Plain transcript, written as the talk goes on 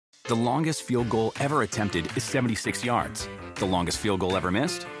The longest field goal ever attempted is 76 yards. The longest field goal ever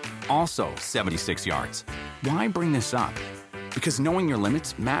missed? Also 76 yards. Why bring this up? Because knowing your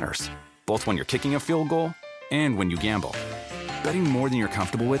limits matters, both when you're kicking a field goal and when you gamble. Betting more than you're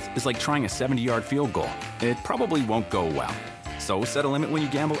comfortable with is like trying a 70-yard field goal. It probably won't go well. So set a limit when you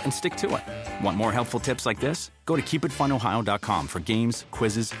gamble and stick to it. Want more helpful tips like this? Go to keepitfunohio.com for games,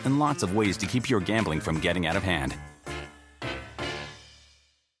 quizzes, and lots of ways to keep your gambling from getting out of hand.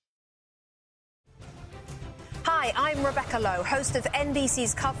 Hi, I'm Rebecca Lowe, host of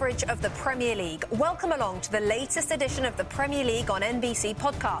NBC's coverage of the Premier League. Welcome along to the latest edition of the Premier League on NBC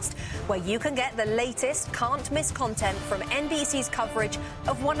podcast, where you can get the latest can't-miss content from NBC's coverage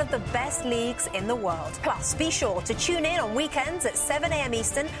of one of the best leagues in the world. Plus, be sure to tune in on weekends at 7 a.m.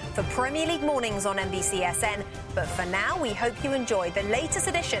 Eastern for Premier League mornings on NBCSN. But for now, we hope you enjoy the latest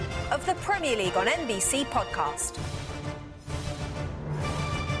edition of the Premier League on NBC podcast.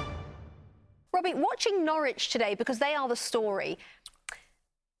 Robbie, watching Norwich today, because they are the story,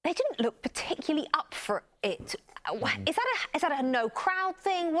 they didn't look particularly up for it. Is that a no crowd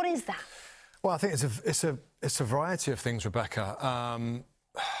thing? What is that? Well, I think it's a variety of things, Rebecca.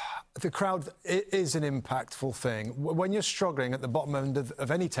 The crowd is an impactful thing. When you're struggling at the bottom end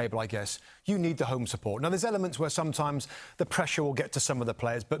of any table, I guess, you need the home support. Now, there's elements where sometimes the pressure will get to some of the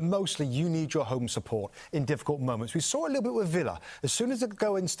players, but mostly you need your home support in difficult moments. We saw a little bit with Villa. As soon as the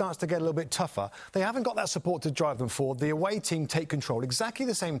going starts to get a little bit tougher, they haven't got that support to drive them forward. The away team take control. Exactly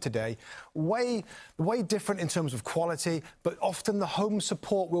the same today. Way different in terms of quality, but often the home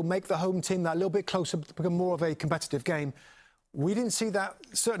support will make the home team that little bit closer, become more of a competitive game. We didn't see that,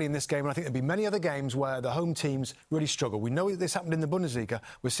 certainly in this game, and I think there'll be many other games where the home teams really struggle. We know this happened in the Bundesliga.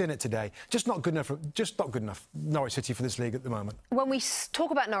 We're seeing it today. Just not good enough, Norwich City, for this league at the moment. When we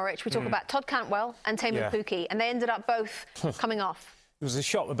talk about Norwich, we talk about Todd Cantwell and Tammy Pukki, and they ended up both coming off. It was a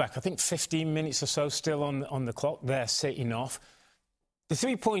shot, Rebecca. I think 15 minutes or so still on the clock. They're sitting off. The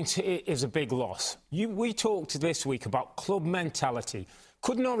 3 points is a big loss. We talked this week about club mentality.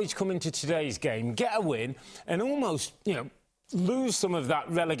 Could Norwich come into today's game, get a win, and almost, lose some of that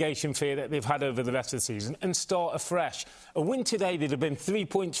relegation fear that they've had over the rest of the season and start afresh? A win today, there'd have been 3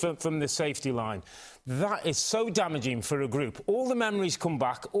 points from the safety line. That is so damaging for a group. All the memories come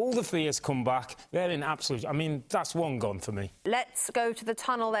back, all the fears come back. They're in absolute... that's one gone for me. Let's go to the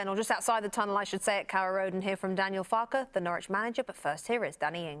tunnel then, or just outside the tunnel, I should say, at Carrow Road, and hear from Daniel Farke, the Norwich manager. But first, here is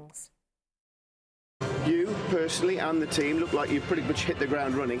Danny Ings. You, personally, and the team look like you've pretty much hit the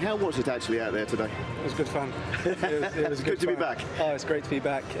ground running. How was it actually out there today? It was good fun. It was good to be back. Oh, it's great to be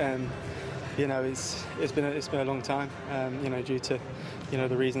back. It's been a long time. Due to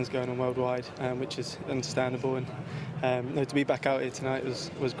the reasons going on worldwide, which is understandable. And to be back out here tonight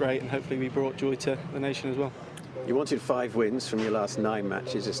was great, and hopefully we brought joy to the nation as well. You wanted 5 wins from your last 9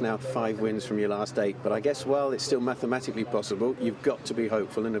 matches. It's now 5 wins from your last 8. But I guess while it's still mathematically possible, you've got to be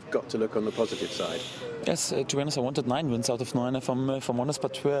hopeful and have got to look on the positive side. Yes, to be honest, I wanted 9 wins out of 9, if I'm honest,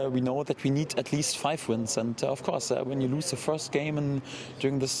 but we know that we need at least 5 wins. And of course, when you lose the first game and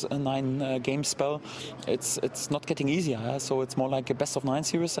during this 9-game spell, it's not getting easier. So it's more like a best-of-9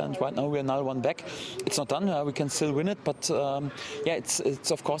 series, and right now we're now 1 back. It's not done. We can still win it, but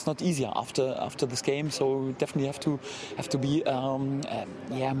it's of course not easier after this game. So we definitely have to be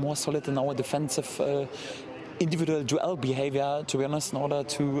more solid in our defensive individual duel behavior, to be honest, in order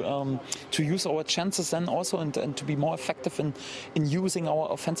to use our chances and also and to be more effective in using our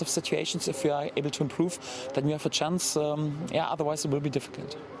offensive situations. If we are able to improve, then we have a chance. Otherwise it will be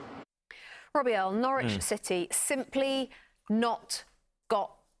difficult. Robbie Earle, Norwich City simply not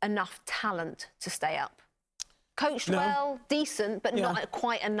got enough talent to stay up. Coached well, decent, but not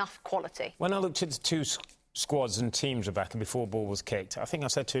quite enough quality. When I looked at the two squads and teams, Rebecca, before ball was kicked, I think I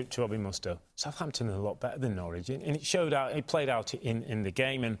said to Robbie Mustoe, Southampton are a lot better than Norwich, and it played out in the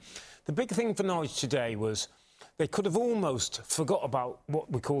game. And the big thing for Norwich today was they could have almost forgot about what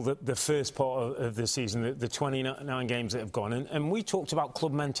we call the first part of the season, the 29 games that have gone. And we talked about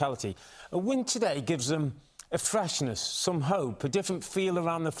club mentality. A win today gives them a freshness, some hope, a different feel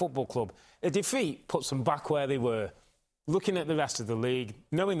around the football club. A defeat puts them back where they were, looking at the rest of the league,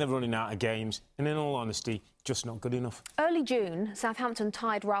 knowing they're running out of games, and in all honesty, just not good enough. Early June, Southampton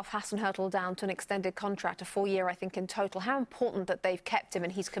tied Ralph Hasenhüttl down to an extended contract, a 4-year, I think, in total. How important that they've kept him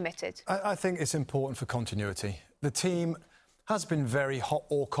and he's committed? I think it's important for continuity. The team has been very hot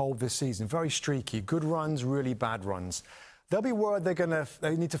or cold this season, very streaky, good runs, really bad runs. They'll be worried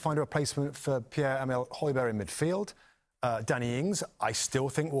they need to find a replacement for Pierre-Emile Højbjerg in midfield. Danny Ings, I still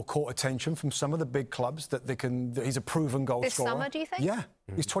think will court attention from some of the big clubs that he's a proven goal this scorer. This summer, do you think? Yeah.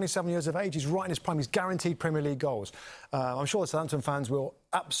 He's 27 years of age. He's right in his prime. He's guaranteed Premier League goals. I'm sure the Southampton fans will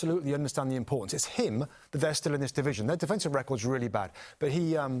absolutely understand the importance. It's him that they're still in this division. Their defensive record's really bad. But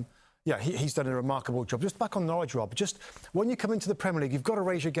he's done a remarkable job. Just back on Norwich, Rob, just when you come into the Premier League, you've got to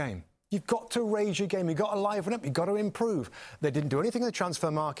raise your game. You've got to raise your game. You've got to liven up. You've got to improve. They didn't do anything in the transfer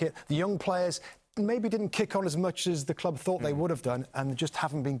market. The young players maybe didn't kick on as much as the club thought they would have done, and just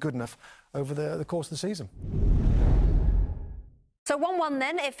haven't been good enough over the course of the season. So 1-1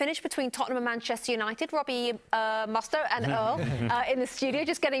 then, it finished between Tottenham and Manchester United. Robbie Mustoe and Earl in the studio,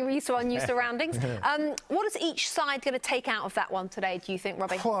 just getting used to our new surroundings. What is each side going to take out of that one today, do you think,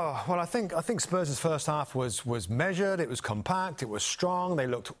 Robbie? Well, I think Spurs' first half was measured, it was compact, it was strong, they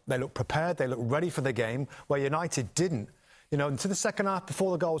looked prepared, they looked ready for the game, where United didn't. You know, into the second half,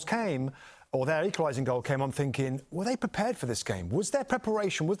 before the goals came, or their equalising goal came, I'm thinking, were they prepared for this game? Was their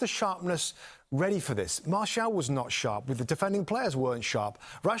preparation, was the sharpness ready for this? Martial was not sharp. The defending players weren't sharp.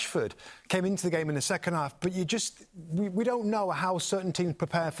 Rashford came into the game in the second half, but we don't know how certain teams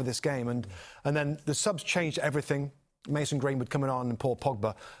prepare for this game. And then the subs changed everything. Mason Greenwood coming on and Paul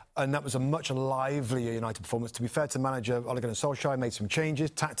Pogba. And that was a much livelier United performance. To be fair to manager Ole Gunnar Solskjaer, made some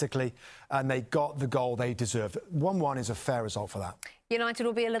changes tactically, and they got the goal they deserved. 1-1 is a fair result for that. United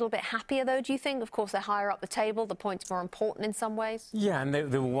will be a little bit happier, though, do you think? Of course, they're higher up the table. The point's more important in some ways. Yeah, and they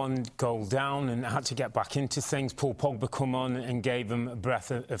were one goal down and had to get back into things. Paul Pogba come on and gave them a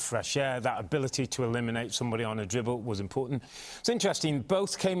breath of fresh air. That ability to eliminate somebody on a dribble was important. It's interesting,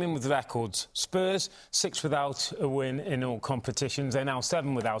 both came in with records. Spurs, 6 without a win in all competitions. They're now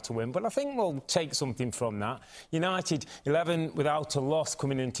 7 without a win. But I think we'll take something from that. United, 11 without a loss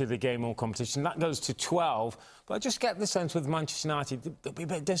coming into the game all competition. That goes to 12. But I just get the sense with Manchester United, there'll be a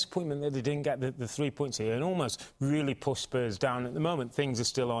bit of disappointment that they didn't get the 3 points here and almost really push Spurs down. At the moment, things are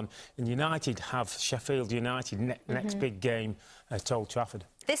still on. And United have Sheffield United next big game at Old Trafford.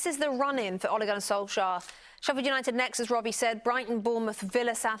 This is the run-in for Ole Gunnar Solskjaer. Sheffield United next, as Robbie said. Brighton, Bournemouth,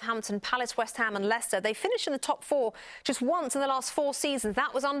 Villa, Southampton, Palace, West Ham and Leicester. They finished in the top 4 just once in the last 4 seasons.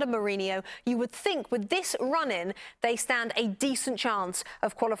 That was under Mourinho. You would think with this run-in, they stand a decent chance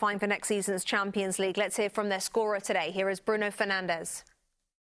of qualifying for next season's Champions League. Let's hear from their scorer today. Here is Bruno Fernandes.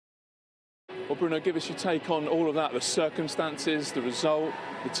 Well, Bruno, give us your take on all of that, the circumstances, the result,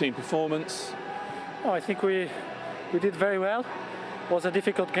 the team performance. Oh, I think we did very well. It was a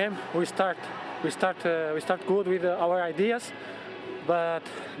difficult game. We start good with our ideas, but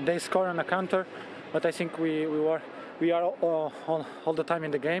they score on a counter. But I think we are all the time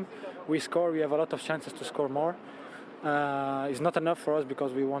in the game. We score. We have a lot of chances to score more. It's not enough for us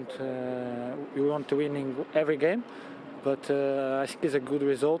because we want to win in every game. But I think it's a good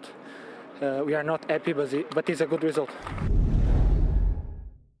result. We are not happy, but it's a good result.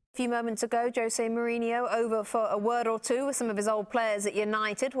 A few moments ago, Jose Mourinho over for a word or two with some of his old players at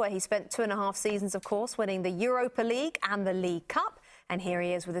United, where he spent 2.5 seasons, of course, winning the Europa League and the League Cup. And here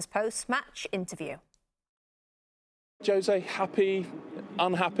he is with his post-match interview. Jose, happy,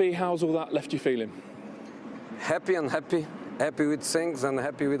 unhappy? How's all that left you feeling? Happy and happy. Happy with things and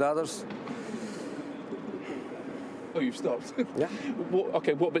happy with others. Oh, you've stopped? Yeah.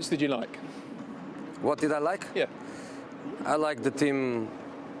 What bits did you like? What did I like? Yeah. I like the team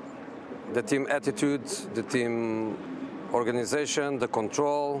attitude, the team organization, the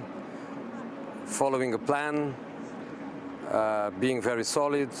control, following a plan, being very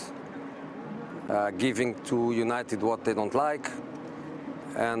solid, giving to United what they don't like,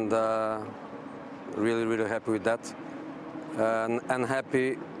 and really, really happy with that. And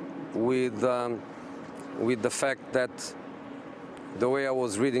happy with the fact that the way I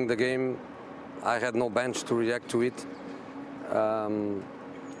was reading the game, I had no bench to react to it.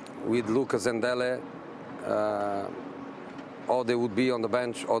 With Lucas and Dele, or they would be on the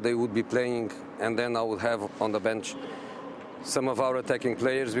bench, or they would be playing, and then I would have on the bench some of our attacking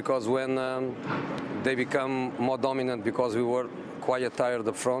players, because when they become more dominant, because we were quite tired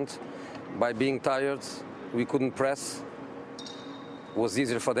up front, by being tired, we couldn't press. It was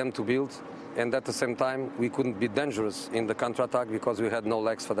easier for them to build, and at the same time, we couldn't be dangerous in the counter-attack because we had no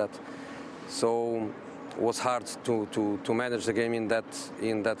legs for that. So it was hard to manage the game in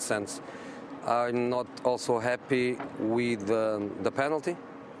that sense. I'm not also happy with the penalty,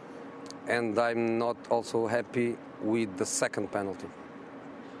 and I'm not also happy with the second penalty.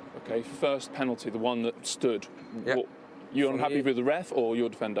 Okay, first penalty, the one that stood. Yeah. You're unhappy with the ref or your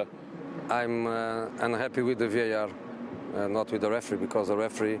defender? I'm unhappy with the VAR, not with the referee, because the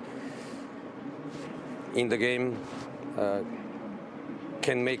referee in the game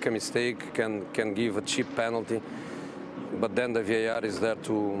can make a mistake, can give a cheap penalty. but then the VAR is there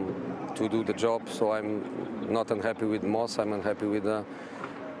to do the job. So I'm not unhappy with Moss. I'm unhappy with the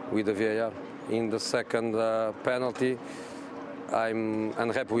VAR. In the second penalty, I'm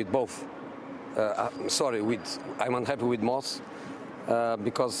unhappy with both. I'm unhappy with Moss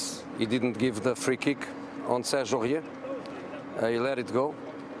because he didn't give the free kick on Serge Aurier. He let it go,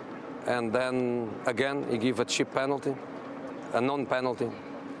 and then again he gave a cheap penalty, a non-penalty,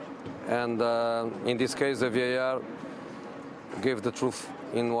 and in this case the VAR gave the truth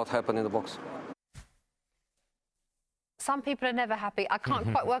in what happened in the box. Some people are never happy. I can't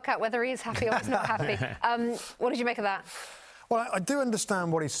quite work out whether he is happy or he's not happy. What did you make of that? Well, I do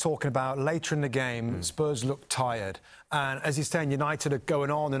understand what he's talking about. Later in the game, Spurs looked tired. And as he's saying, United are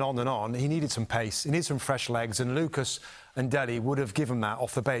going on and on and on. He needed some pace. He needed some fresh legs. And Lucas and Dele would have given that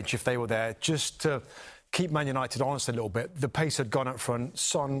off the bench if they were there, just to keep Man United honest a little bit. The pace had gone up front.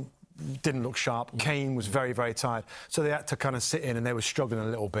 Son didn't look sharp. Kane was very, very tired. So they had to kind of sit in and they were struggling a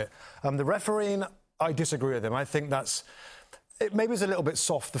little bit. The refereeing, I disagree with him. I think maybe it's a little bit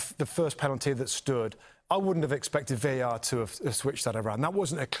soft, the first penalty that stood. I wouldn't have expected VAR to have switched that around. That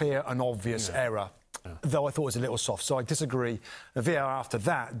wasn't a clear and obvious error, though I thought it was a little soft. So I disagree. The VAR after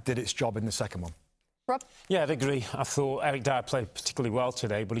that did its job in the second one. Rob? Yeah, I'd agree. I thought Eric Dyer played particularly well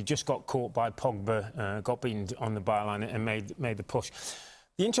today, but he just got caught by Pogba, got beaten on the byline and made the push.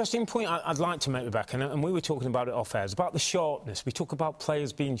 The interesting point I'd like to make, Rebecca, and we were talking about it off air, is about the sharpness. We talk about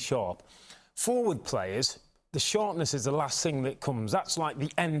players being sharp. Forward players, the sharpness is the last thing that comes. That's like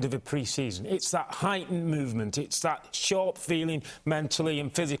the end of a pre-season. It's that heightened movement. It's that sharp feeling mentally and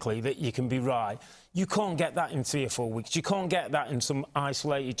physically that you can be right. You can't get that in 3 or 4 weeks. You can't get that in some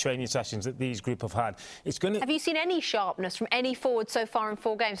isolated training sessions that these group have had. Have you seen any sharpness from any forward so far in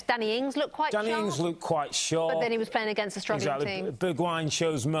 4 games? Danny Ings looked quite sharp. Danny Ings looked quite sharp. But then he was playing against a struggling team. Bergwijn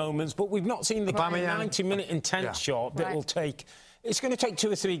shows moments, but we've not seen the 90-minute intense sharp that will take... It's going to take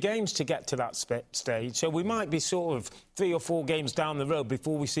 2 or 3 games to get to that stage, so we might be sort of 3 or 4 games down the road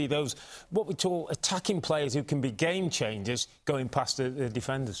before we see those, what we call attacking players who can be game changers, going past the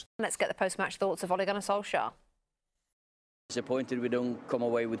defenders. Let's get the post-match thoughts of Ole Gunnar Solskjaer. Disappointed we don't come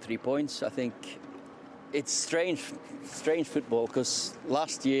away with 3 points. I think it's strange football, because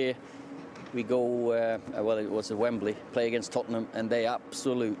last year we go, it was at Wembley, play against Tottenham, and they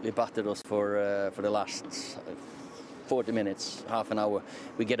absolutely battered us for the last 40 minutes, half an hour.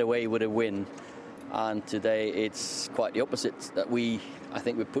 We get away with a win, and today it's quite the opposite. That I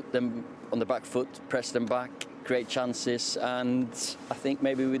think we put them on the back foot, press them back, create chances, and I think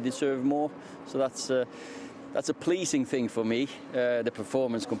maybe we deserve more. So that's a pleasing thing for me, the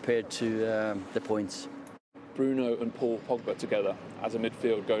performance compared to the points. Bruno and Paul Pogba together as a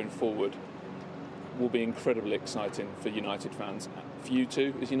midfield going forward will be incredibly exciting for United fans. For you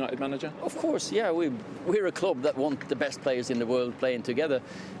too, as United manager? Of course, yeah. We're a club that want the best players in the world playing together.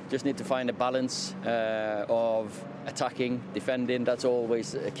 Just need to find a balance of attacking, defending. That's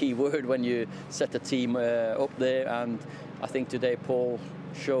always a key word when you set a team up there. And I think today Paul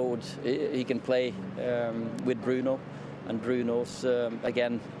showed he can play with Bruno. And Bruno's,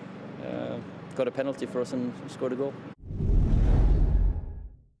 again, got a penalty for us and scored a goal.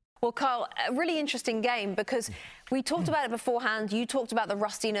 Well, Carl, a really interesting game, because we talked about it beforehand. You talked about the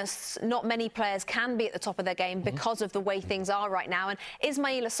rustiness. Not many players can be at the top of their game because of the way things are right now. And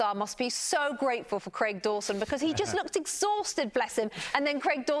Ismaila Sarr must be so grateful for Craig Dawson, because he just looked exhausted, bless him. And then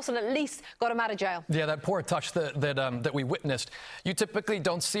Craig Dawson at least got him out of jail. Yeah, that poor touch that we witnessed. You typically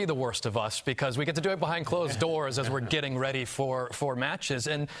don't see the worst of us, because we get to do it behind closed doors as we're getting ready for matches.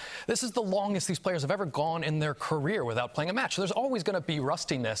 And this is the longest these players have ever gone in their career without playing a match. So there's always going to be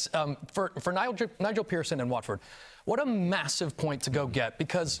rustiness. For Nigel Pearson and Watford, what a massive point to go get,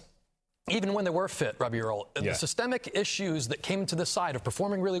 because even when they were fit, Robbie Earl, the systemic issues that came to the side of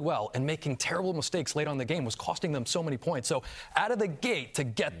performing really well and making terrible mistakes late on in the game was costing them so many points. So out of the gate, to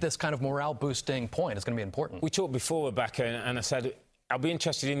get this kind of morale-boosting point is going to be important. We talked before, Rebecca, and I said I'll be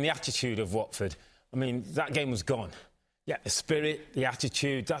interested in the attitude of Watford. I mean, that game was gone. Yeah, the spirit, the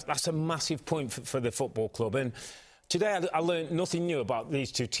attitude, that's a massive point for the football club. And today I learned nothing new about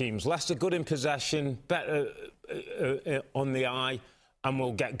these two teams. Leicester good in possession, better on the eye, and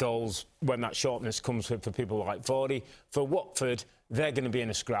will get goals when that sharpness comes for people like Vardy. For Watford, they're going to be in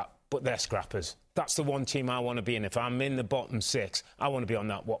a scrap, but they're scrappers. That's the one team I want to be in. If I'm in the bottom 6, I want to be on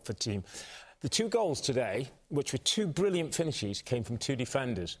that Watford team. The 2 goals today, which were 2 brilliant finishes, came from 2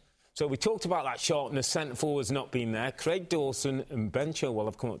 defenders. So we talked about that sharpness, centre-forwards not being there. Craig Dawson and Ben Chilwell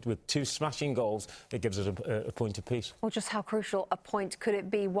have come up with 2 smashing goals that gives us a point apiece. Well, just how crucial a point could it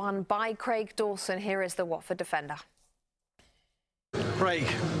be won by Craig Dawson? Here is the Watford defender. Craig,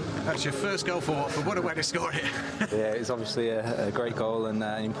 That's your first goal for Watford. What a way to score it. Yeah, it's obviously a great goal and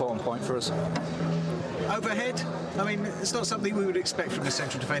an important point for us. Overhead? I mean, it's not something we would expect from a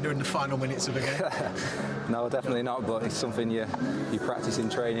central defender in the final minutes of a game. No, definitely not, but it's something you practice in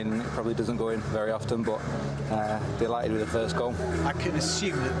training and it probably doesn't go in very often, but delighted with the first goal. I can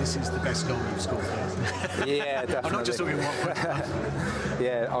assume that this is the best goal you've scored for. Yeah, definitely. I'm not just talking Watford.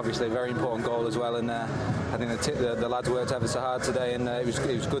 Yeah, obviously a very important goal as well, and I think the lads worked ever so hard today, and it was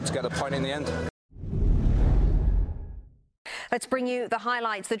good to get the point in the end. Let's bring you the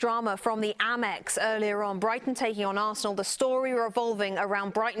highlights, the drama from the Amex earlier on. Brighton taking on Arsenal. The story revolving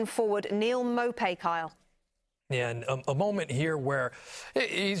around Brighton forward Neal Maupay, Kyle. Yeah, and a moment here where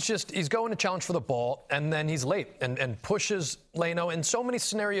he's going to challenge for the ball, and then he's late and pushes Leno. In so many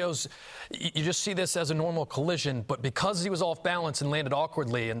scenarios, you just see this as a normal collision, but because he was off balance and landed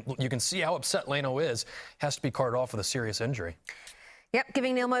awkwardly, and you can see how upset Leno is, has to be carted off with a serious injury. Yep,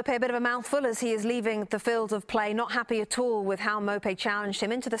 giving Neal Maupay a bit of a mouthful as he is leaving the field of play. Not happy at all with how Maupay challenged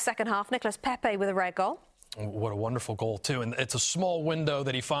him into the second half. Nicolas Pepe with a red goal. What a wonderful goal, too. And it's a small window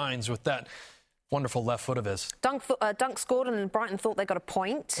that he finds with that wonderful left foot of his. Dunk scored and Brighton thought they got a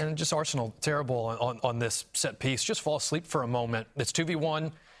point. And just Arsenal terrible on this set piece. Just fall asleep for a moment. It's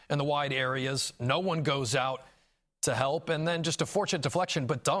 2v1 in the wide areas. No one goes out to help. And then just a fortunate deflection.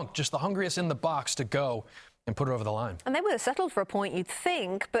 But Dunk, just the hungriest in the box to go and put it over the line. And they would have settled for a point, you'd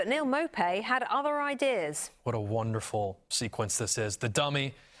think, but Neal Maupay had other ideas. What a wonderful sequence this is. The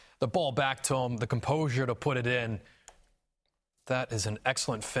dummy, the ball back to him, the composure to put it in. That is an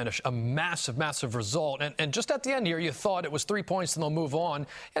excellent finish, a massive, massive result. And just at the end here, you thought it was 3 points and they'll move on.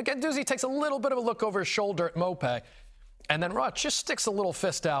 And Guendouzi takes a little bit of a look over his shoulder at Maupay. And then Ruch just sticks a little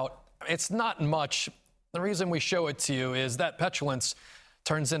fist out. It's not much. The reason we show it to you is that petulance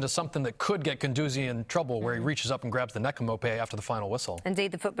turns into something that could get Guendouzi in trouble, where he reaches up and grabs the neck of Maupay after the final whistle.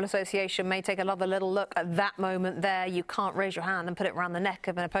 Indeed, the Football Association may take another little look at that moment there. You can't raise your hand and put it around the neck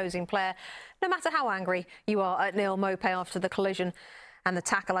of an opposing player, no matter how angry you are at Neal Maupay after the collision and the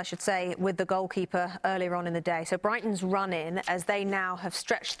tackle, I should say, with the goalkeeper earlier on in the day. So Brighton's run in, as they now have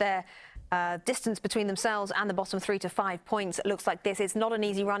stretched their distance between themselves and the bottom 3 to 5 points. It looks like this. It's not an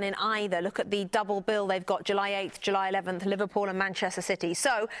easy run in either. Look at the double bill. They've got July 8th, July 11th, Liverpool and Manchester City.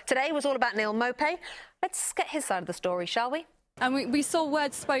 So today was all about Neal Maupay. Let's get his side of the story, shall we? And we saw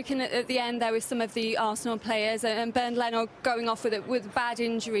words spoken at the end there with some of the Arsenal players, and Bernd Leno going off with a bad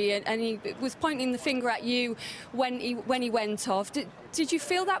injury, and he was pointing the finger at you when he went off. Did you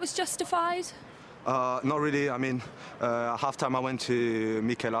feel that was justified? Not really. I mean, half-time I went to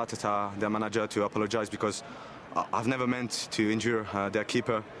Mikel Arteta, their manager, to apologise because I've never meant to injure their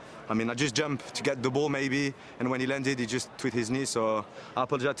keeper. I mean, I just jumped to get the ball maybe, and when he landed, he just tweaked his knee. So I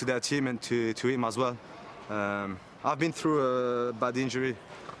apologise to their team and to him as well. I've been through a bad injury,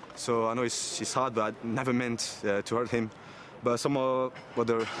 so I know it's hard, but I never meant to hurt him. But some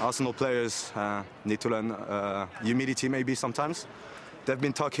other Arsenal players need to learn humility maybe sometimes. They've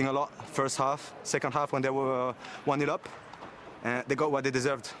been talking a lot first half, second half when they were 1-0 up, and they got what they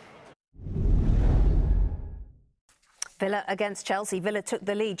deserved. Villa against Chelsea. Villa took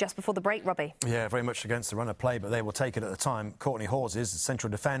the lead just before the break, Robbie. Yeah, very much against the run of play, but they will take it at the time. Courtney Hawes is the central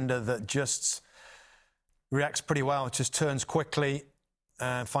defender that just reacts pretty well, just turns quickly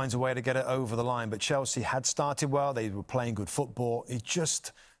and finds a way to get it over the line. But Chelsea had started well. They were playing good football.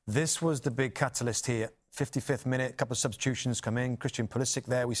 This was the big catalyst here. 55th minute, a couple of substitutions come in. Christian Pulisic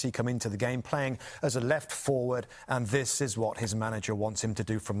there we see come into the game playing as a left forward, and this is what his manager wants him to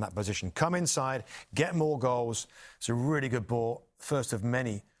do from that position. Come inside, get more goals. It's a really good ball, first of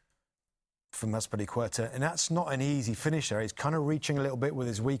many from Azpilicueta, and that's not an easy finish there. He's kind of reaching a little bit with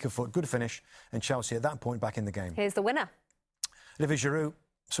his weaker foot. Good finish, and Chelsea at that point back in the game. Here's the winner. Olivier Giroud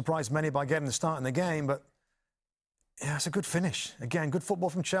surprised many by getting the start in the game, but yeah, it's a good finish. Again, good football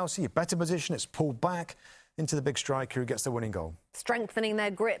from Chelsea. A better position. It's pulled back into the big striker who gets the winning goal. Strengthening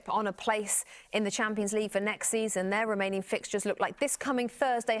their grip on a place in the Champions League for next season. Their remaining fixtures look like this coming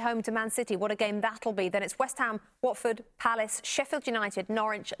Thursday, home to Man City. What a game that'll be. Then it's West Ham, Watford, Palace, Sheffield United,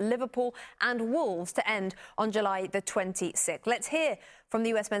 Norwich, Liverpool and Wolves to end on July the 26th. Let's hear from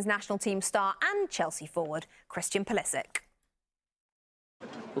the US men's national team star and Chelsea forward, Christian Pulisic.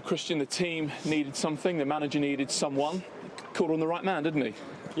 Well, Christian, the team needed something, the manager needed someone. Called on the right man, didn't he?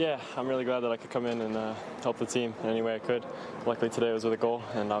 Yeah, I'm really glad that I could come in and help the team in any way I could. Luckily today was with a goal,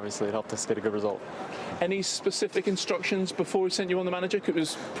 and obviously it helped us get a good result. Any specific instructions before he sent you on the manager? It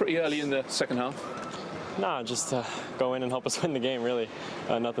was pretty early in the second half. Nah, just go in and help us win the game, really.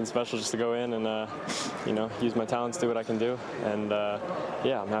 Nothing special, just to go in and, use my talents, do what I can do. And,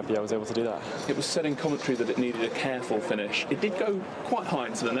 I'm happy I was able to do that. It was said in commentary that it needed a careful finish. It did go quite high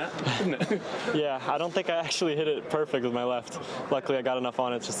into the net, didn't it? Yeah, I don't think I actually hit it perfect with my left. Luckily, I got enough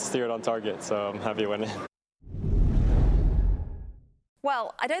on it just to steer it on target, so I'm happy it went in.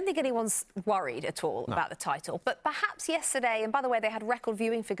 Well, I don't think anyone's worried at all about the title, but perhaps yesterday, and by the way, they had record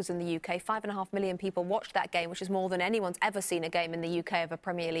viewing figures in the UK. 5.5 million people watched that game, which is more than anyone's ever seen a game in the UK of a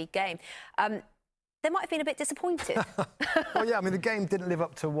Premier League game. They might have been a bit disappointed. Well, yeah, I mean, the game didn't live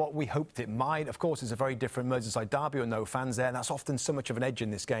up to what we hoped it might. Of course, it's a very different Merseyside derby with no fans there, and that's often so much of an edge in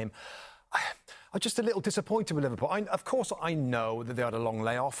this game. I'm just a little disappointed with Liverpool. Of course, I know that they had a long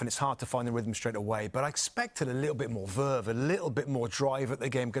layoff and it's hard to find the rhythm straight away, but I expected a little bit more verve, a little bit more drive at the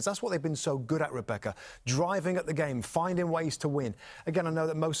game, because that's what they've been so good at, Rebecca. Driving at the game, finding ways to win. Again, I know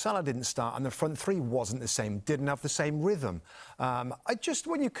that Mo Salah didn't start and the front three wasn't the same, didn't have the same rhythm.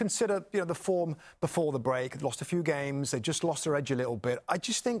 When you consider, the form before the break, lost a few games, they just lost their edge a little bit. I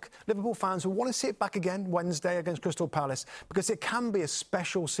just think Liverpool fans will want to see it back again Wednesday against Crystal Palace, because it can be a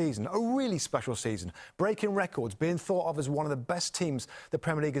special season, a really special season, breaking records, being thought of as one of the best teams the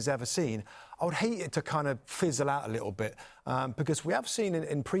Premier League has ever seen. I would hate it to kind of fizzle out a little bit, because we have seen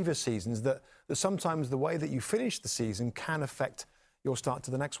in previous seasons that sometimes the way that you finish the season can affect your start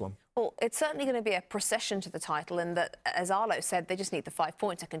to the next one. Well, it's certainly going to be a procession to the title, in that, as Arlo said, they just need the 5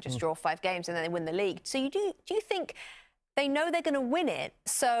 points. They can just draw 5 games and then they win the league. So do you think they know they're going to win it,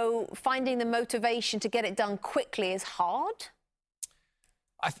 so finding the motivation to get it done quickly is hard?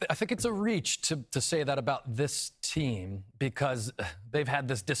 I think it's a reach to say that about this team, because they've had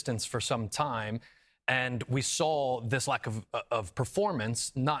this distance for some time, and we saw this lack of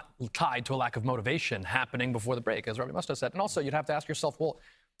performance not tied to a lack of motivation happening before the break, as Robbie Mustoe said. And also, you'd have to ask yourself, well,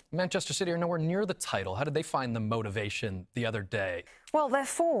 Manchester City are nowhere near the title. How did they find the motivation the other day? Well, their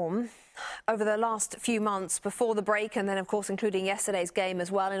form over the last few months before the break, and then, of course, including yesterday's game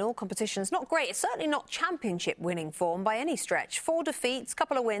as well, in all competitions, not great. It's certainly not championship winning form by any stretch. 4 defeats,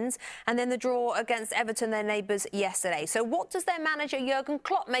 couple of wins, and then the draw against Everton, their neighbours, yesterday. So what does their manager, Jurgen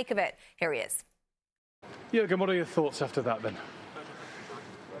Klopp, make of it? Here he is. Jurgen, what are your thoughts after that, then?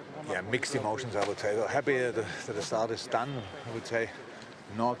 Yeah, mixed emotions, I would say. Well, happy that the start is done, I would say.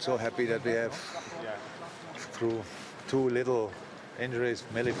 Not so happy that we have, through 2 little injuries,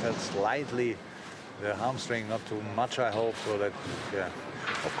 Millie felt slightly the hamstring, not too much, I hope, so that,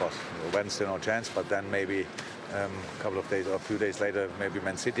 of course, Wednesday no chance, but then maybe a couple of days or a few days later, maybe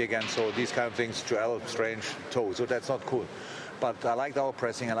Man City again. So these kind of things, Joel, strange toe, so that's not cool. But I liked our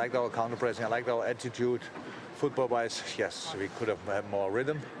pressing, I liked our counter-pressing, I liked our attitude. Football-wise, yes, we could have had more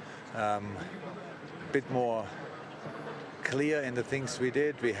rhythm, a bit more clear in the things we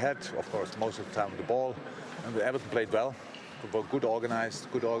did. We had, of course, most of the time the ball, and Everton played well. We were good organized,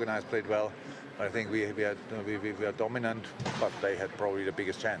 played well. I think we are dominant, but they had probably the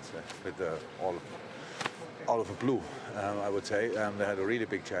biggest chance with all of the blue, I would say. They had a really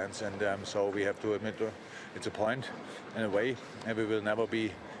big chance, and so we have to admit it's a point in a way, and we will never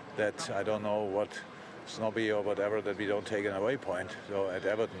be that, I don't know what, snobby or whatever, that we don't take an away point. So at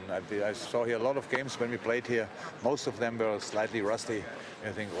Everton, I saw here a lot of games when we played here. Most of them were slightly rusty.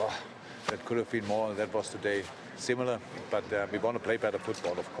 I think, wow, that could have been more, and that was today similar. But we want to play better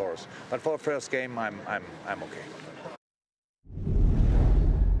football, of course. But for a first game, I'm okay.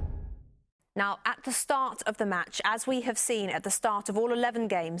 Now, at the start of the match, as we have seen at the start of all 11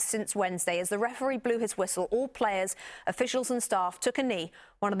 games since Wednesday, as the referee blew his whistle, all players, officials and staff took a knee,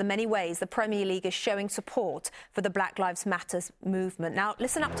 one of the many ways the Premier League is showing support for the Black Lives Matter movement. Now,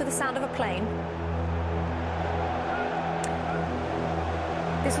 listen up to the sound of a plane.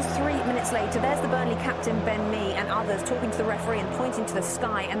 This was 3 minutes later. There's the Burnley captain, Ben Mee, and others talking to the referee and pointing to the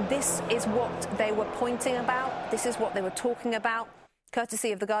sky. And this is what they were pointing about. This is what they were talking about.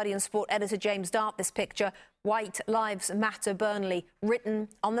 Courtesy of the Guardian sport editor James Dart, this picture, White Lives Matter Burnley, written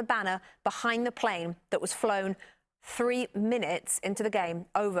on the banner behind the plane that was flown 3 minutes into the game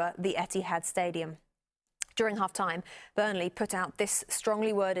over the Etihad Stadium. During half-time, Burnley put out this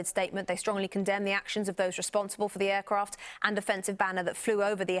strongly worded statement. They strongly condemn the actions of those responsible for the aircraft and offensive banner that flew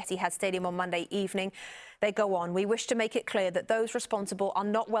over the Etihad Stadium on Monday evening. They go on, we wish to make it clear that those responsible are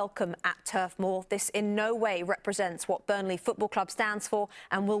not welcome at Turf Moor. This in no way represents what Burnley Football Club stands for,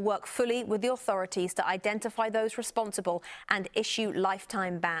 and will work fully with the authorities to identify those responsible and issue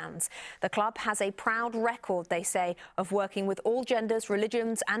lifetime bans. The club has a proud record, they say, of working with all genders,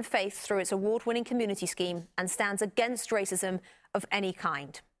 religions and faiths through its award-winning community scheme, and stands against racism of any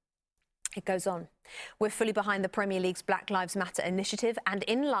kind. It goes on. We're fully behind the Premier League's Black Lives Matter initiative and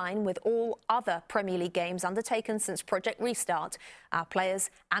in line with all other Premier League games undertaken since Project Restart. Our players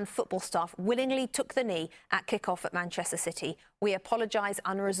and football staff willingly took the knee at kick-off at Manchester City. We apologise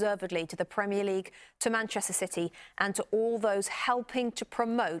unreservedly to the Premier League, to Manchester City and to all those helping to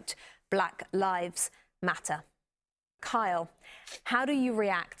promote Black Lives Matter. Kyle, how do you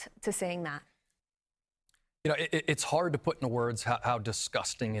react to seeing that? You know, it's hard to put into words how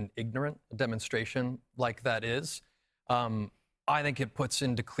disgusting and ignorant a demonstration like that is. I think it puts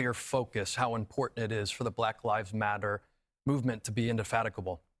into clear focus how important it is for the Black Lives Matter movement to be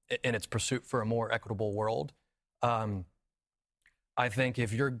indefatigable in its pursuit for a more equitable world. I think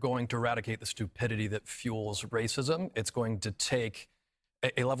if you're going to eradicate the stupidity that fuels racism, it's going to take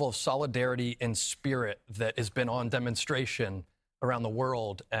a level of solidarity and spirit that has been on demonstration around the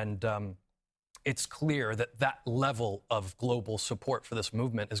world. And it's clear that that level of global support for this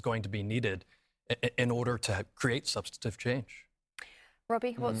movement is going to be needed in order to create substantive change.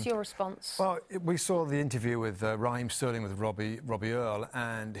 Robbie, what's your response? Well, we saw the interview with Raheem Sterling with Robbie Earle,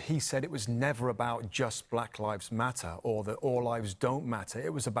 and he said it was never about just Black Lives Matter or that all lives don't matter.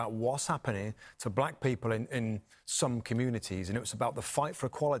 It was about what's happening to black people in some communities, and it was about the fight for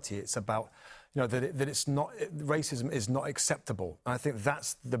equality. It's about, you know, that it's not, racism is not acceptable. And I think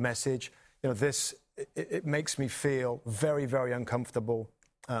that's the message. You know, it makes me feel very, very uncomfortable.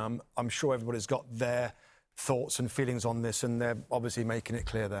 I'm sure everybody's got their thoughts and feelings on this, and they're obviously making it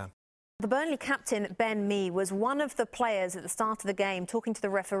clear there. The Burnley captain, Ben Mee, was one of the players at the start of the game talking to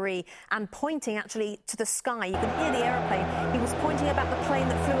the referee and pointing actually to the sky. You can hear the aeroplane. He was pointing about the plane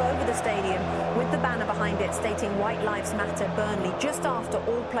that flew over the stadium with the banner behind it stating White Lives Matter Burnley, just after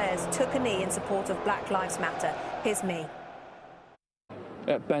all players took a knee in support of Black Lives Matter. Here's Mee.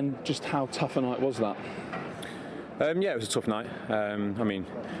 Ben, just how tough a night was that? Yeah, it was a tough night. I mean,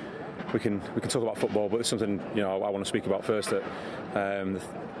 we can talk about football, but there's something, you know, I want to speak about first. That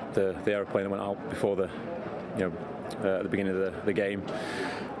the aeroplane that went out before the, you know, at the beginning of the game.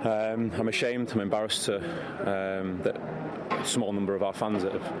 I'm ashamed. I'm embarrassed that a small number of our fans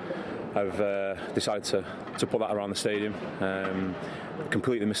that have decided to put that around the stadium.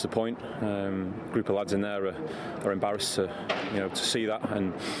 Completely missed the point. A group of lads in there are embarrassed to see that,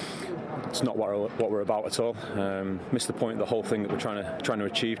 and it's not what we're about at all. Missed the point of the whole thing that we're trying to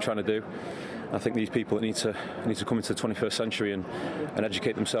achieve, trying to do. I think these people that need to come into the 21st century and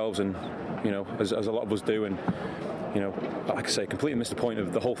educate themselves, and as a lot of us do, and like I say, completely missed the point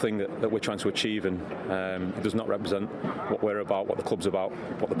of the whole thing that we're trying to achieve, and it does not represent what we're about, what the club's about,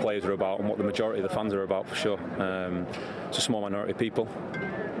 what the players are about, and what the majority of the fans are about, for sure. It's a small minority of people,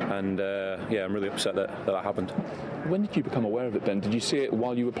 and I'm really upset that happened. When did you become aware of it, Ben? Did you see it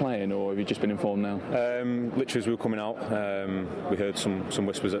while you were playing, or have you just been informed now? Literally as we were coming out, we heard some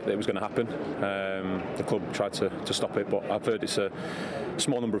whispers that it was going to happen. The club tried to stop it, but I've heard it's a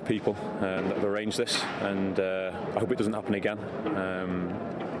small number of people that have arranged this, and I hope it doesn't happen again.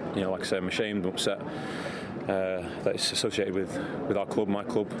 Like I say, I'm ashamed and upset that it's associated with our club, my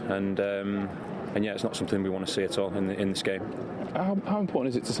club, and it's not something we want to see at all in this game. How important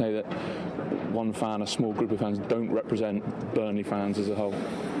is it to say that one fan, a small group of fans, don't represent Burnley fans as a whole?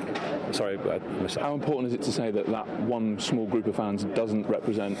 Sorry, I missed that. How important is it to say that one small group of fans doesn't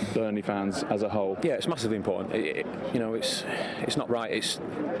represent Burnley fans as a whole? Yeah, it's massively important. It's not right. It's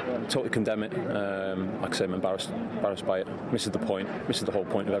totally condemn it. Like I say, I'm embarrassed by it. Misses the point. Misses the whole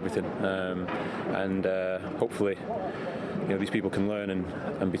point of everything. And hopefully, these people can learn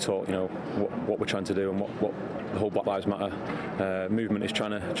and be taught, what we're trying to do and what the whole Black Lives Matter movement is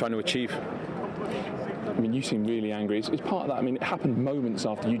trying to achieve. I mean, you seem really angry. It's part of that. I mean, it happened moments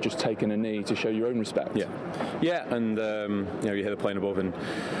after you just taken a knee to show your own respect. Yeah, and you hear the plane above, and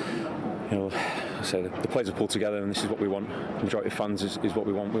I say the players have pulled together, and this is what we want. The majority of fans is what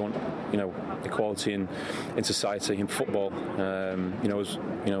we want. We want equality in society, in football.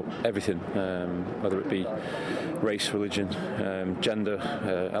 Everything, whether it be race, religion, gender,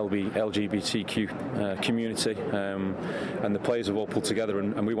 LGBTQ community, and the players have all pulled together,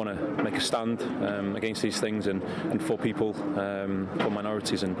 and we want to make a stand against these things and for people, for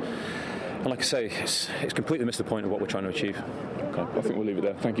minorities, and like I say, it's completely missed the point of what we're trying to achieve. Okay, I think we'll leave it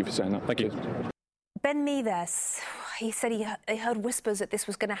there. Thank you for saying that. Thank you. Ben Mee there, he said he heard whispers that this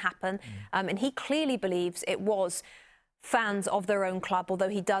was going to happen, and he clearly believes it was fans of their own club, although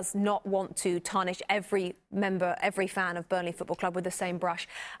he does not want to tarnish every fan of Burnley Football Club with the same brush.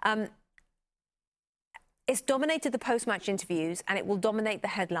 It's dominated the post-match interviews, and it will dominate the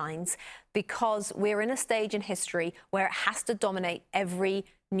headlines because we're in a stage in history where it has to dominate every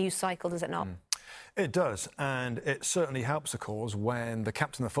news cycle, does it not? It does, and it certainly helps the cause when the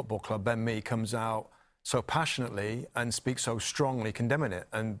captain of the football club, Ben Mee, comes out so passionately and speaks so strongly condemning it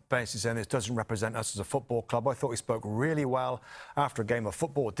and basically saying this doesn't represent us as a football club. I thought he spoke really well after a game of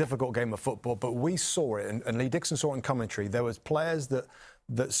football, a difficult game of football, but we saw it, and Lee Dixon saw it in commentary. There was players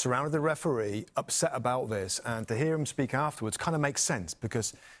that surrounded the referee upset about this, and to hear him speak afterwards kind of makes sense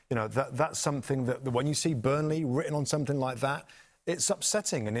because, you know, that's something that when you see Burnley written on something like that, it's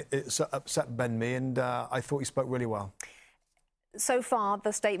upsetting, and it's upset Ben Mee, and I thought he spoke really well. So far,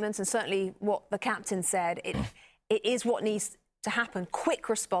 the statements and certainly what the captain said, it is what needs to happen. Quick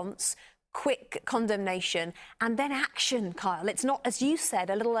response, quick condemnation, and then action, Kyle. It's not, as you said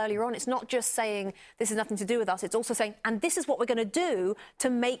a little earlier on, it's not just saying this has nothing to do with us. It's also saying, and this is what we're going to do to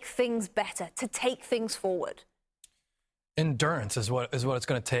make things better, to take things forward. Endurance is what it's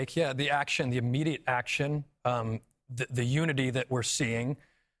going to take. Yeah, the action, the immediate action, the unity that we're seeing.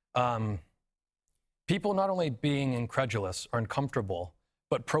 People not only being incredulous or uncomfortable,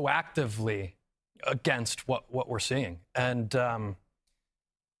 but proactively against what we're seeing. And,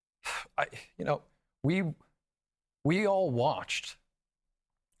 we all watched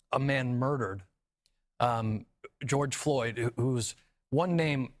a man murdered, George Floyd, who's one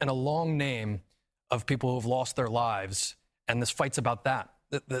name and a long name of people who have lost their lives. And this fight's about that.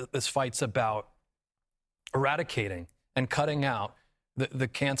 This fight's about eradicating and cutting out the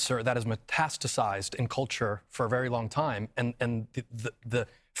cancer that has metastasized in culture for a very long time. And the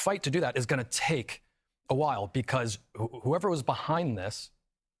fight to do that is going to take a while because whoever was behind this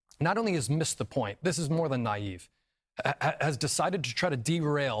not only has missed the point, this is more than naive, has decided to try to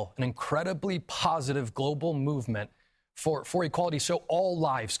derail an incredibly positive global movement for equality so all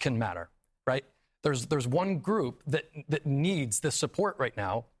lives can matter, right? There's one group that needs this support right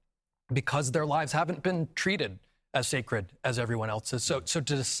now because their lives haven't been treated as sacred as everyone else's. So to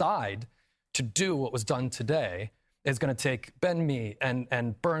decide to do what was done today is going to take Ben Mee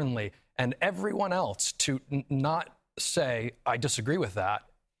and Burnley and everyone else to not say, I disagree with that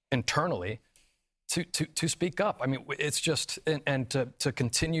internally, to speak up. I mean, it's just, and to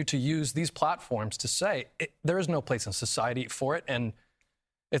continue to use these platforms to say there is no place in society for it. And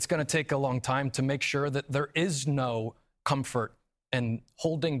it's going to take a long time to make sure that there is no comfort in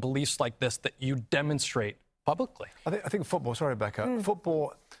holding beliefs like this that you demonstrate publicly. I think football, sorry, Rebecca,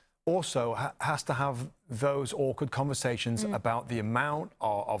 football also has to have those awkward conversations about the amount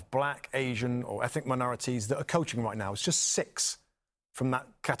of black, Asian or ethnic minorities that are coaching right now. It's just 6 from that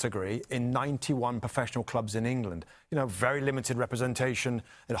category in 91 professional clubs in England. You know, very limited representation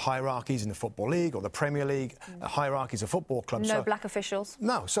in hierarchies in the Football League or the Premier League, hierarchies of football clubs. No black officials.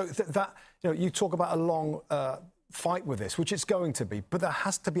 No, so that, you know, you talk about a long fight with this, which it's going to be, but there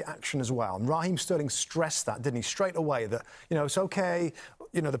has to be action as well. And Raheem Sterling stressed that, didn't he, straight away, that, you know, it's okay,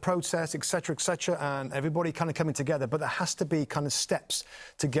 you know, the protest, etc., and everybody kind of coming together, but there has to be kind of steps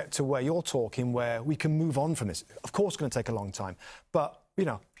to get to where you're talking, where we can move on from this. Of course, it's going to take a long time, but, you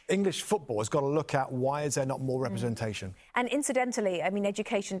know, English football has got to look at why is there not more representation. And incidentally, I mean,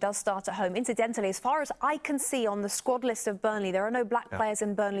 education does start at home. Incidentally, as far as I can see on the squad list of Burnley, there are no black players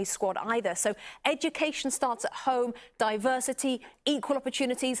in Burnley's squad either. So education starts at home, diversity, equal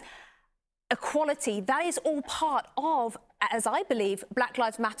opportunities, equality, that is all part of, as I believe, Black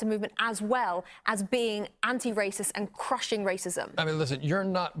Lives Matter movement, as well as being anti-racist and crushing racism. I mean, listen, you're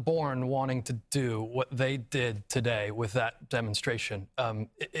not born wanting to do what they did today with that demonstration.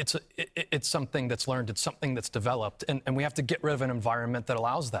 It's something that's learned. It's something that's developed. And we have to get rid of an environment that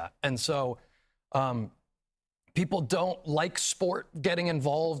allows that. And so people don't like sport getting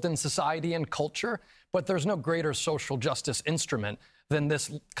involved in society and culture, but there's no greater social justice instrument than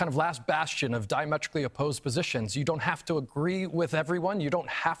this kind of last bastion of diametrically opposed positions. You don't have to agree with everyone. You don't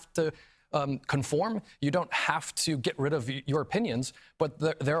have to conform. You don't have to get rid of your opinions. But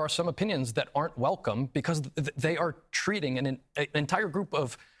there are some opinions that aren't welcome because they are treating an entire group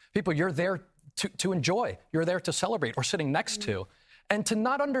of people you're there to enjoy, you're there to celebrate or sitting next to. And to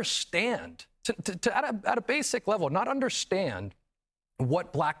not understand, at a basic level, not understand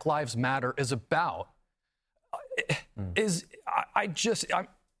what Black Lives Matter is about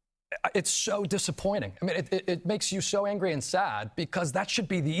it's so disappointing. I mean, it makes you so angry and sad because that should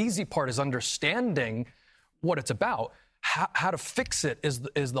be the easy part, is understanding what it's about. How to fix it is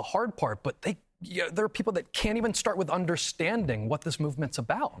the hard part. But there are people that can't even start with understanding what this movement's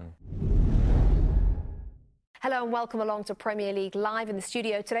about. Hello and welcome along to Premier League Live. In the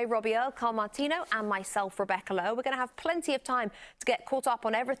studio today, Robbie Earle, Carl Martino and myself, Rebecca Lowe. We're going to have plenty of time to get caught up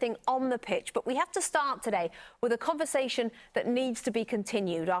on everything on the pitch, but we have to start today with a conversation that needs to be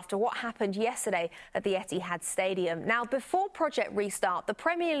continued after what happened yesterday at the Etihad Stadium. Now, before Project Restart, the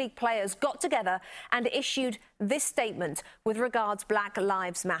Premier League players got together and issued this statement with regards Black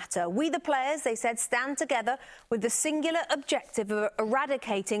Lives Matter. We, the players, they said, stand together with the singular objective of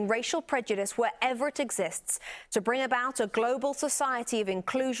eradicating racial prejudice wherever it exists, to bring about a global society of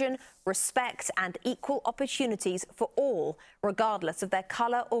inclusion, respect and equal opportunities for all, regardless of their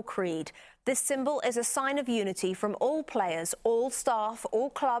colour or creed. This symbol is a sign of unity from all players, all staff, all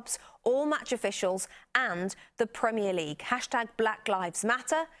clubs, all match officials and the Premier League. Hashtag Black Lives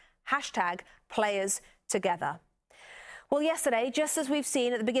Matter, hashtag Players Together. Well, yesterday, just as we've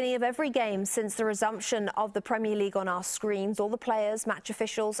seen at the beginning of every game since the resumption of the Premier League on our screens, all the players, match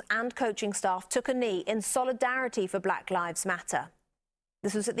officials and coaching staff took a knee in solidarity for Black Lives Matter.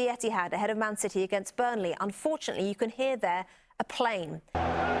 This was at the Etihad ahead of Man City against Burnley. Unfortunately, you can hear there a plane.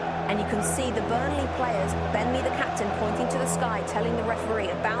 And you can see the Burnley players, Ben Mee, the captain, pointing to the sky, telling the referee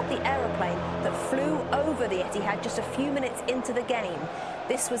about the aeroplane that flew over the Etihad just a few minutes into the game.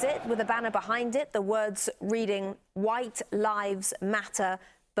 This was it, with a banner behind it, the words reading, "White Lives Matter,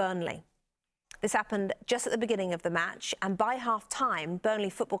 Burnley." This happened just at the beginning of the match, and by half-time, Burnley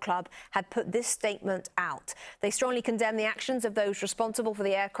Football Club had put this statement out. They strongly condemn the actions of those responsible for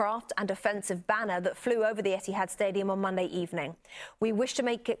the aircraft and offensive banner that flew over the Etihad Stadium on Monday evening. We wish to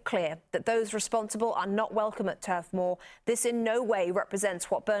make it clear that those responsible are not welcome at Turf Moor. This in no way represents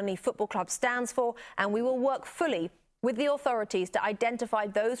what Burnley Football Club stands for, and we will work fully with the authorities to identify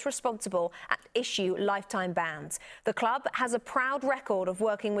those responsible and issue lifetime bans. The club has a proud record of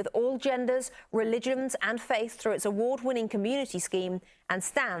working with all genders, religions and faith through its award-winning community scheme and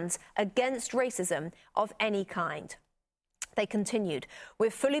stands against racism of any kind. They continued,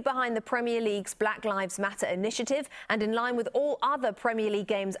 "We're fully behind the Premier League's Black Lives Matter initiative, and in line with all other Premier League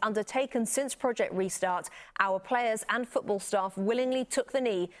games undertaken since Project Restart, our players and football staff willingly took the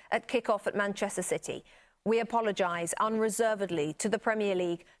knee at kick-off at Manchester City. We apologise unreservedly to the Premier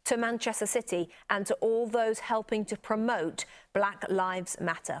League, to Manchester City and to all those helping to promote Black Lives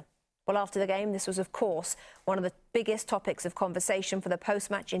Matter." Well, after the game, this was, of course, one of the biggest topics of conversation for the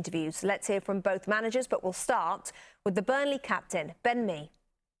post-match interviews. Let's hear from both managers, but we'll start with the Burnley captain, Ben Mee.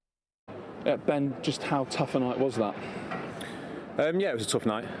 Ben, just how tough a night was that? Yeah, it was a tough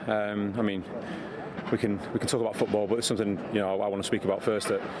night. I mean, we can talk about football, but there's something I want to speak about first.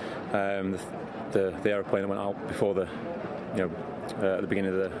 That the aeroplane that went out before the at the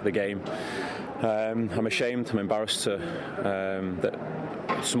beginning of the game. I'm ashamed. I'm embarrassed that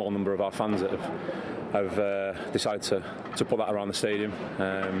a small number of our fans that have decided to put that around the stadium.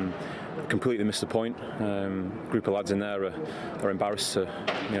 Completely missed the point. Group of lads in there are embarrassed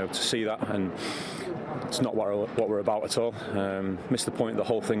to see that, and it's not what we're about at all. Missed the point of the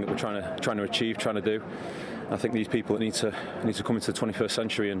whole thing that we're trying to achieve, trying to do. I think these people that need to come into the 21st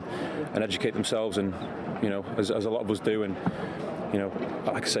century and educate themselves, and as a lot of us do, and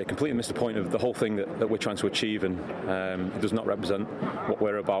like I say, completely missed the point of the whole thing that we're trying to achieve, and it does not represent what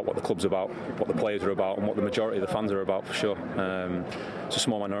we're about, what the club's about, what the players are about, and what the majority of the fans are about, for sure. It's a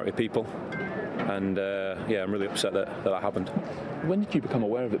small minority of people, and I'm really upset that happened. When did you become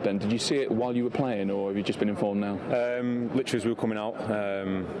aware of it, Ben? Did you see it while you were playing, or have you just been informed now? Literally as we were coming out,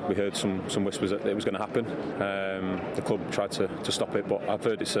 we heard some whispers that it was going to happen. The club tried to stop it, but I've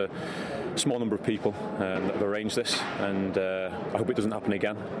heard it's a small number of people that have arranged this, and I hope it doesn't happen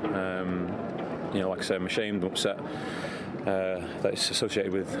again. Like I say, I'm ashamed and upset that it's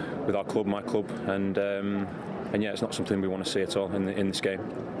associated with our club, my club, and it's not something we want to see at all in this game.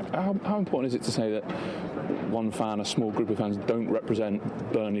 How important is it to say that one fan, a small group of fans, don't represent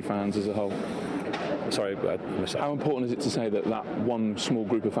Burnley fans as a whole? Sorry, I missed that. How important is it to say that one small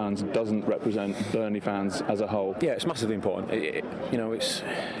group of fans doesn't represent Burnley fans as a whole? Yeah, it's massively important.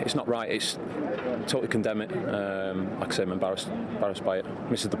 It's not right. It's totally condemn it. Like I say, I'm embarrassed by it.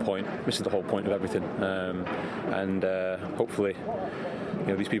 Misses the point. Misses the whole point of everything. And hopefully,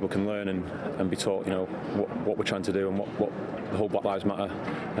 these people can learn and be taught, what we're trying to do and what the whole Black Lives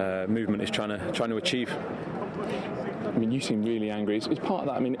Matter movement is trying to achieve. I mean, you seem really angry. It's part of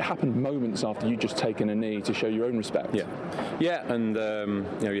that. I mean, it happened moments after you'd just taken a knee to show your own respect. Yeah, and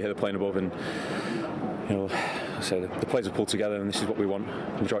you hear the plane above, and say the players have pulled together, and this is what we want.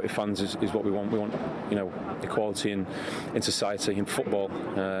 The majority of fans is what we want. We want, equality in society, in football.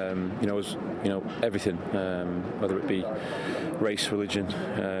 Everything, whether it be race, religion,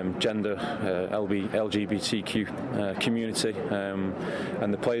 gender, LGBTQ community,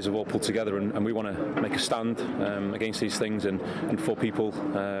 and the players have all pulled together, and we want to make a stand against these things and for people,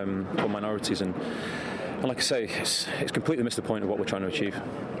 for minorities, and like I say, it's completely missed the point of what we're trying to achieve.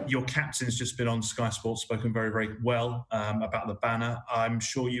 Your captain's just been on Sky Sports, spoken very, very well about the banner. I'm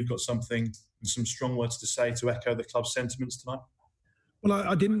sure you've got some strong words to say to echo the club's sentiments tonight. Well,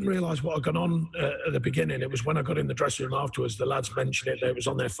 I didn't realise what had gone on at the beginning. It was when I got in the dressing room afterwards, the lads mentioned it. It was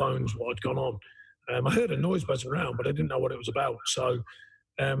on their phones what had gone on. I heard a noise buzzing around, but I didn't know what it was about. So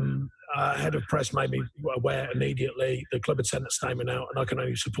head of press made me aware immediately. The club had sent a statement out, and I can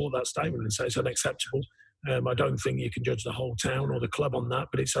only support that statement and say it's unacceptable. I don't think you can judge the whole town or the club on that,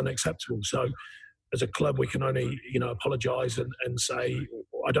 but it's unacceptable. So as a club, we can only, apologise and say,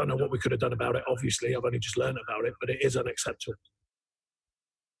 I don't know what we could have done about it. Obviously, I've only just learned about it, but it is unacceptable.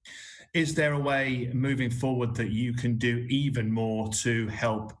 Is there a way moving forward that you can do even more to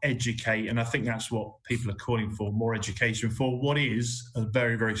help educate? And I think that's what people are calling for, more education for what is a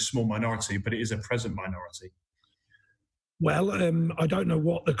very, very small minority, but it is a present minority. Well, I don't know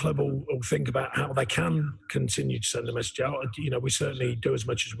what the club will think about how they can continue to send a message out. We certainly do as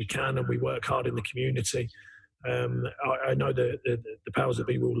much as we can, and we work hard in the community. I know the powers that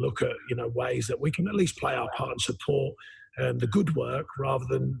be will look at ways that we can at least play our part and support the good work rather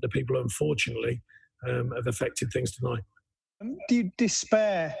than the people who unfortunately have affected things tonight. Do you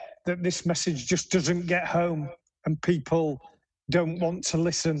despair that this message just doesn't get home and people don't want to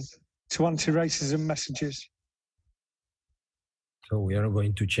listen to anti-racism messages? So we are not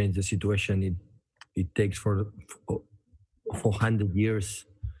going to change the situation. It takes for 400 years.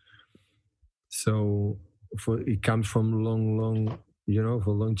 So it comes from long, for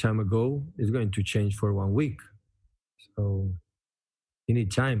a long time ago. It's going to change for 1 week. So you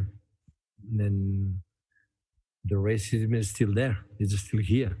need time. Then the racism is still there. It's still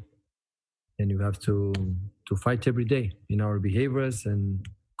here. And you have to fight every day in our behaviors and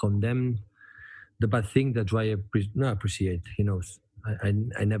condemn the bad thing that I appreciate. He knows. I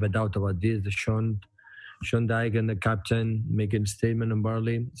never doubt about this. Sean Dyche, the captain, making a statement on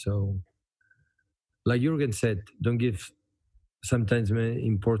Barley. So, like Jurgen said, don't give sometimes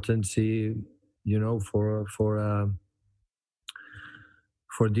importance,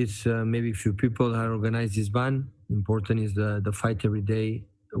 for this. Maybe few people have organized this ban. Important is the fight every day.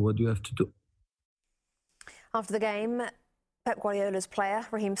 What do you have to do? After the game, Pep Guardiola's player,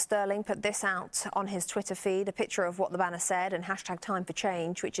 Raheem Sterling, put this out on his Twitter feed, a picture of what the banner said and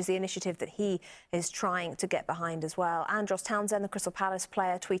 #TimeForChange, which is the initiative that he is trying to get behind as well. Andros Townsend, the Crystal Palace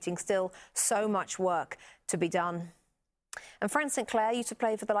player, tweeting still so much work to be done. And Fran Sinclair used to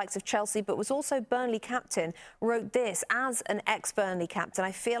play for the likes of Chelsea, but was also Burnley captain, wrote this: as an ex-Burnley captain,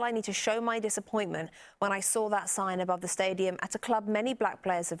 I feel I need to show my disappointment when I saw that sign above the stadium at a club many black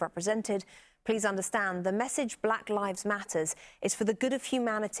players have represented. Please understand, the message Black Lives Matters is for the good of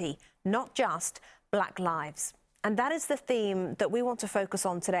humanity, not just black lives. And that is the theme that we want to focus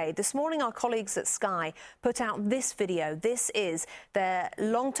on today. This morning, our colleagues at Sky put out this video. This is their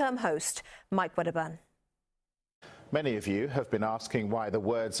long-term host, Mike Wedderburn. Many of you have been asking why the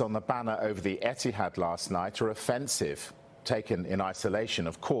words on the banner over the Etihad last night are offensive. Taken in isolation,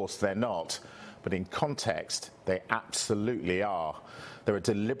 of course, they're not. But in context, they absolutely are. They're a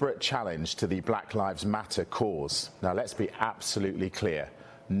deliberate challenge to the Black Lives Matter cause. Now, let's be absolutely clear.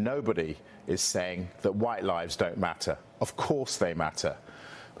 Nobody is saying that white lives don't matter. Of course they matter.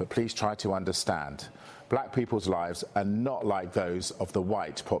 But please try to understand. Black people's lives are not like those of the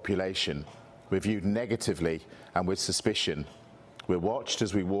white population. We're viewed negatively and with suspicion. We're watched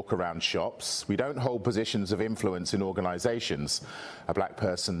as we walk around shops. We don't hold positions of influence in organisations. A black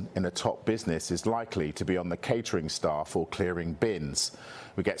person in a top business is likely to be on the catering staff or clearing bins.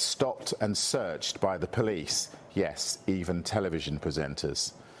 We get stopped and searched by the police. Yes, even television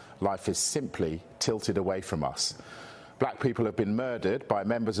presenters. Life is simply tilted away from us. Black people have been murdered by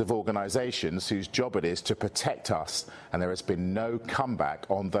members of organisations whose job it is to protect us, and there has been no comeback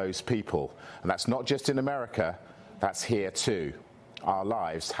on those people. And that's not just in America, that's here too. Our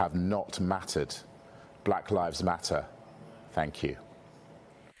lives have not mattered. Black Lives Matter. Thank you.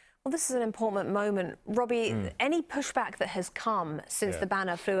 Well, this is an important moment. Robbie, any pushback that has come since the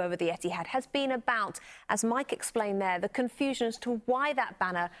banner flew over the Etihad has been about, as Mike explained there, the confusion as to why that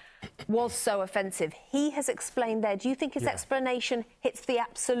banner was so offensive. He has explained there. Do you think his explanation hits the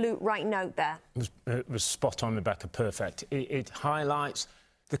absolute right note there? It was spot on, Rebecca, perfect. It highlights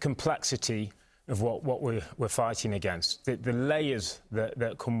the complexity of what we're fighting against. The layers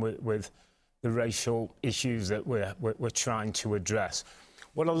that come with the racial issues that we're trying to address.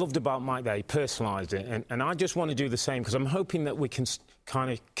 What I loved about Mike there, he personalised it, and I just want to do the same because I'm hoping that we can kind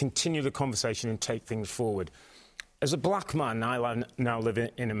of continue the conversation and take things forward. As a black man, I now live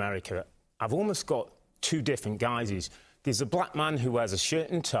in America. I've almost got two different guises. There's a black man who wears a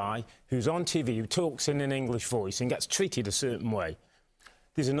shirt and tie, who's on TV, who talks in an English voice and gets treated a certain way.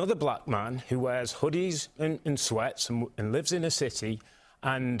 There's another black man who wears hoodies and sweats and lives in a city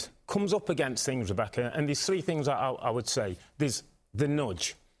and comes up against things, Rebecca. And there's three things I would say. There's the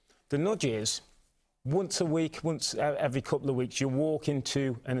nudge. The nudge is once a week, once every couple of weeks, you walk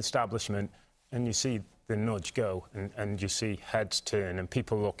into an establishment and you see the nudge go and you see heads turn and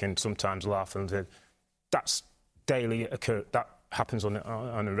people look and sometimes laugh. And that's daily that happens on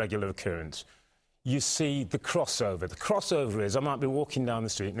a regular occurrence. You see the crossover. The crossover is I might be walking down the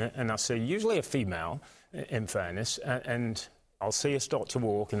street and I see usually a female, in fairness, and I'll see her start to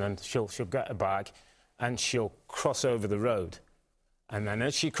walk and then she'll get a bag and she'll cross over the road. And then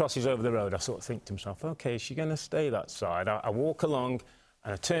as she crosses over the road, I sort of think to myself, OK, is she going to stay that side? I walk along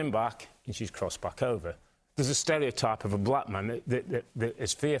and I turn back and she's crossed back over. There's a stereotype of a black man that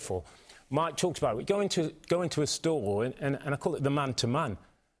is fearful. Mike talks about it. Go into a store and I call it the man-to-man.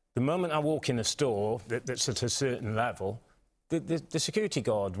 The moment I walk in a store that's at a certain level, the security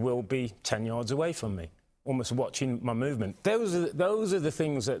guard will be 10 yards away from me, almost watching my movement. Those are the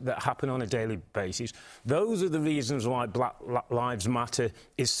things that happen on a daily basis. Those are the reasons why Black Lives Matter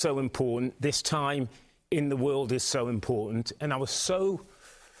is so important. This time in the world is so important. And I was so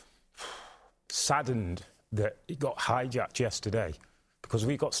saddened that it got hijacked yesterday because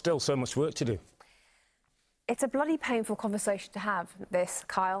we've got still so much work to do. It's a bloody painful conversation to have, this,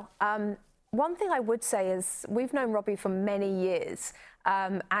 Kyle. One thing I would say is we've known Robbie for many years,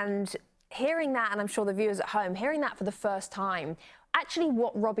 and hearing that, and I'm sure the viewers at home, hearing that for the first time, actually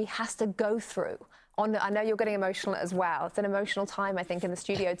what Robbie has to go through, I know you're getting emotional as well. It's an emotional time, I think, in the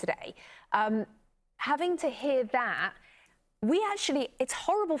studio today. Having to hear that, it's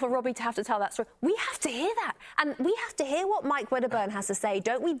horrible for Robbie to have to tell that story. We have to hear that. And we have to hear what Mike Wedderburn has to say,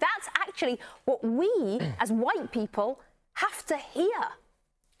 don't we? That's actually what we, as white people, have to hear.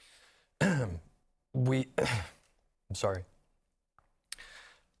 I'm sorry.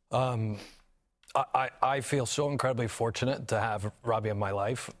 I feel so incredibly fortunate to have Robbie in my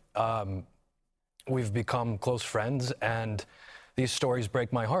life. We've become close friends, and these stories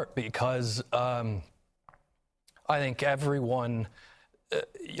break my heart because I think everyone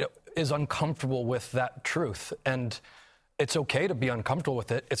is uncomfortable with that truth. And it's okay to be uncomfortable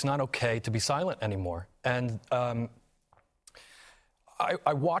with it. It's not okay to be silent anymore. And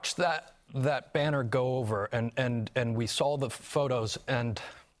I watched that banner go over, and we saw the photos, and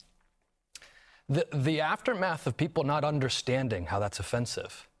the aftermath of people not understanding how that's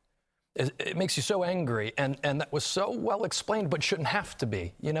offensive. It makes you so angry, and that was so well explained, but shouldn't have to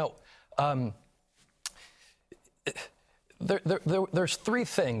be. There's three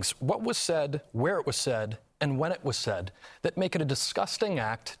things: what was said, where it was said, and when it was said, that make it a disgusting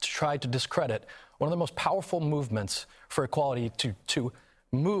act to try to discredit one of the most powerful movements for equality to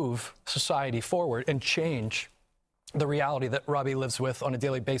move society forward and change the reality that Robbie lives with on a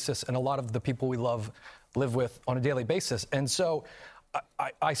daily basis, and a lot of the people we love live with on a daily basis. And so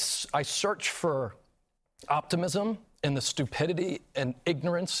I search for optimism in the stupidity and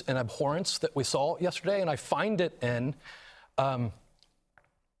ignorance and abhorrence that we saw yesterday, and I find it in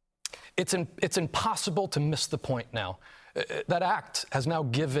it's impossible to miss the point now. That act has now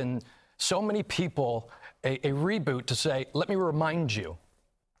given so many people a reboot to say, let me remind you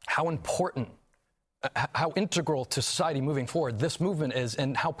how important, how integral to society moving forward this movement is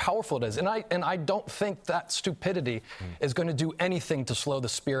and how powerful it is. And I don't think that stupidity is going to do anything to slow the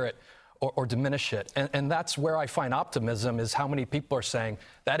spirit or diminish it. And that's where I find optimism, is how many people are saying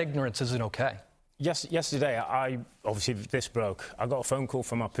that ignorance isn't okay. Yesterday, obviously this broke. I got a phone call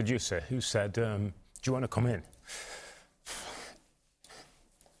from our producer who said, do you want to come in?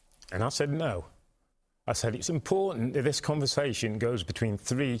 And I said no. I said, it's important that this conversation goes between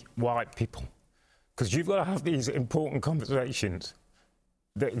three white people, because you've got to have these important conversations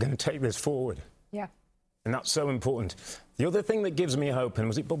that are going to take this forward. Yeah. And that's so important. The other thing that gives me hope, and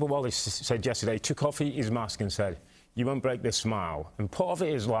was it Bubba Wallace said yesterday, took off his mask and said, you won't break this smile. And part of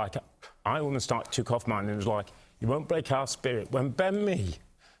it is like, I almost took off mine and it was like, you won't break our spirit. When Ben Mee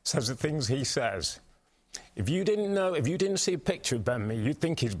says the things he says, if you didn't see a picture of Ben Mee, you'd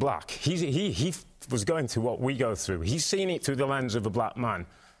think he's black. He was going through what we go through. He's seen it through the lens of a black man.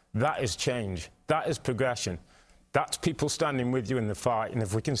 That is change. That is progression. That's people standing with you in the fight. And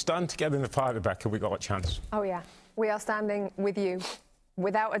if we can stand together in the fight, Rebecca, we've got a chance. Oh, yeah. We are standing with you,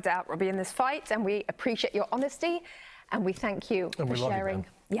 without a doubt, Robbie, in this fight. And we appreciate your honesty. And we thank you for sharing.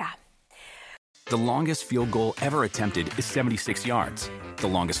 The longest field goal ever attempted is 76 yards. The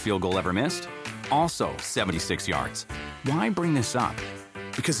longest field goal ever missed? Also 76 yards. Why bring this up?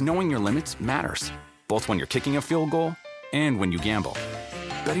 Because knowing your limits matters, both when you're kicking a field goal and when you gamble.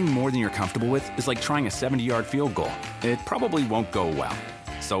 Betting more than you're comfortable with is like trying a 70-yard field goal. It probably won't go well.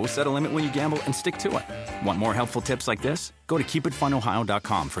 So set a limit when you gamble and stick to it. Want more helpful tips like this? Go to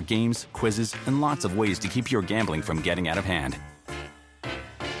keepitfunohio.com for games, quizzes, and lots of ways to keep your gambling from getting out of hand.